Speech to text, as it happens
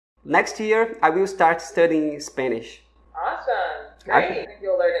Next year, I will start studying Spanish. Awesome. Great. I think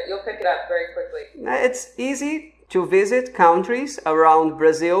you'll learn it. You'll pick it up very quickly. It's easy to visit countries around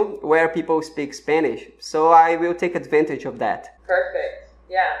Brazil where people speak Spanish, so I will take advantage of that. Perfect.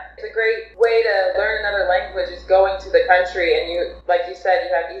 Yeah, it's a great way to learn another language is going to the country, and you, like you said,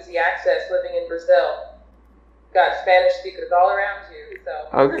 you have easy access living in Brazil. Got Spanish speakers all around you,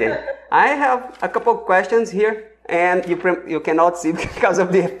 so. Okay. I have a couple of questions here, and you cannot see because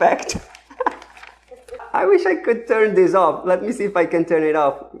of the effect. I wish I could turn this off. Let me see if I can turn it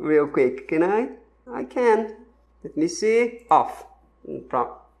off real quick. Can I? I can. Let me see. Off.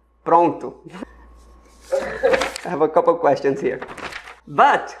 Pronto. I have a couple of questions here.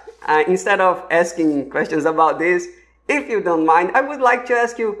 But instead of asking questions about this, if you don't mind, I would like to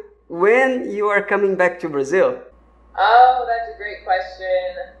ask you when you are coming back to Brazil. Oh, that's a great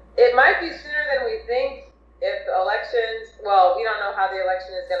question. It might be sooner than we think. If the elections, well, we don't know how the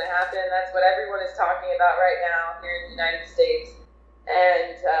election is going to happen. That's what everyone is talking about right now here in the United States.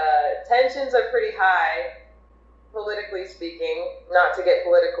 And tensions are pretty high, politically speaking, not to get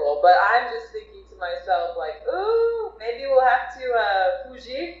political, but I'm just thinking to myself, like, ooh, maybe we'll have to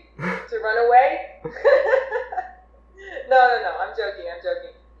fugir, to run away. No, I'm joking.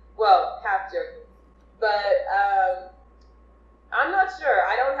 Well, half joking. But I'm not sure.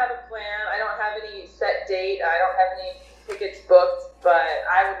 I don't have a plan. I don't have any set date. I don't have any tickets booked, but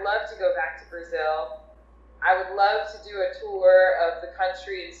I would love to go back to Brazil. I would love to do a tour of the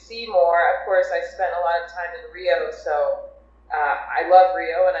country and see more. Of course, I spent a lot of time in Rio, so I love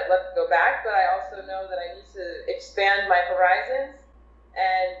Rio and I'd love to go back, but I also know that I need to expand my horizons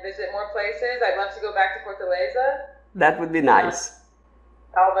and visit more places. I'd love to go back to Fortaleza. That would be nice.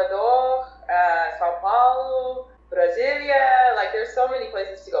 Salvador, Sao Paulo, Brasilia, like there's so many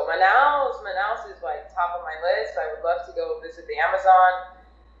places to go. Manaus is like top of my list. I would love to go visit the Amazon,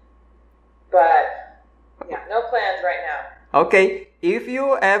 but yeah, no plans right now. Okay, if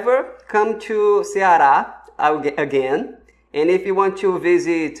you ever come to Ceará again, and if you want to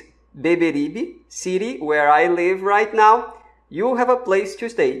visit Beberibe city, where I live right now, you have a place to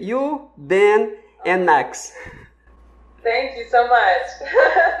stay. You, Ben, and Max. Thank you so much.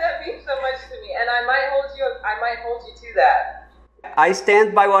 That means so much to me, and I might hold you to that. I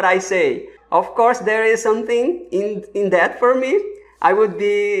stand by what I say. Of course, there is something in that for me. I would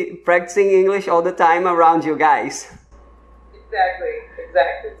be practicing English all the time around you guys. Exactly.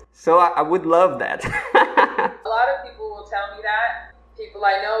 So I would love that. A lot of people will tell me that. People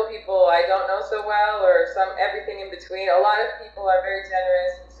I know, people I don't know so well, or everything in between. A lot of people are very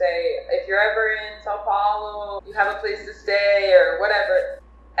generous and say, if you're ever in Sao Paulo, you have a place to stay or whatever.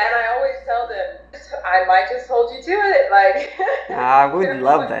 And I always tell them, I might just hold you to it. Like, I would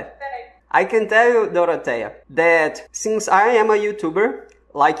love that. I can tell you, Dorothea, that since I am a YouTuber,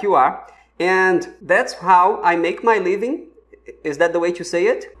 like you are, and that's how I make my living. Is that the way to say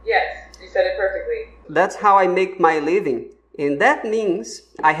it? Yes, you said it perfectly. That's how I make my living. And that means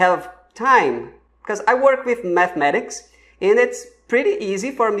I have time, because I work with mathematics, and it's pretty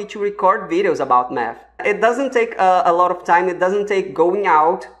easy for me to record videos about math. It doesn't take a lot of time. It doesn't take going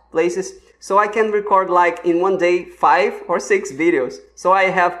out places. So I can record like in one day 5 or 6 videos. So I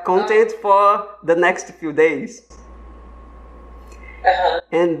have content for the next few days.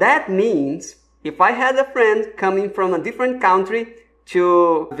 And that means if I had a friend coming from a different country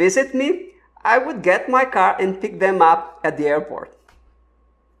to visit me, I would get my car and pick them up at the airport.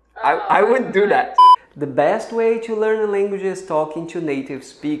 I would do that. The best way to learn a language is talking to native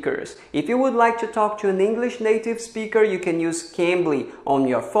speakers. If you would like to talk to an English native speaker, you can use Cambly on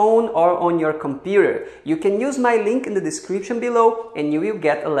your phone or on your computer. You can use my link in the description below and you will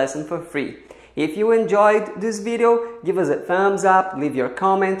get a lesson for free. If you enjoyed this video, give us a thumbs up, leave your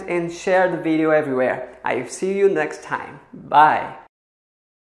comment and share the video everywhere. I'll see you next time. Bye!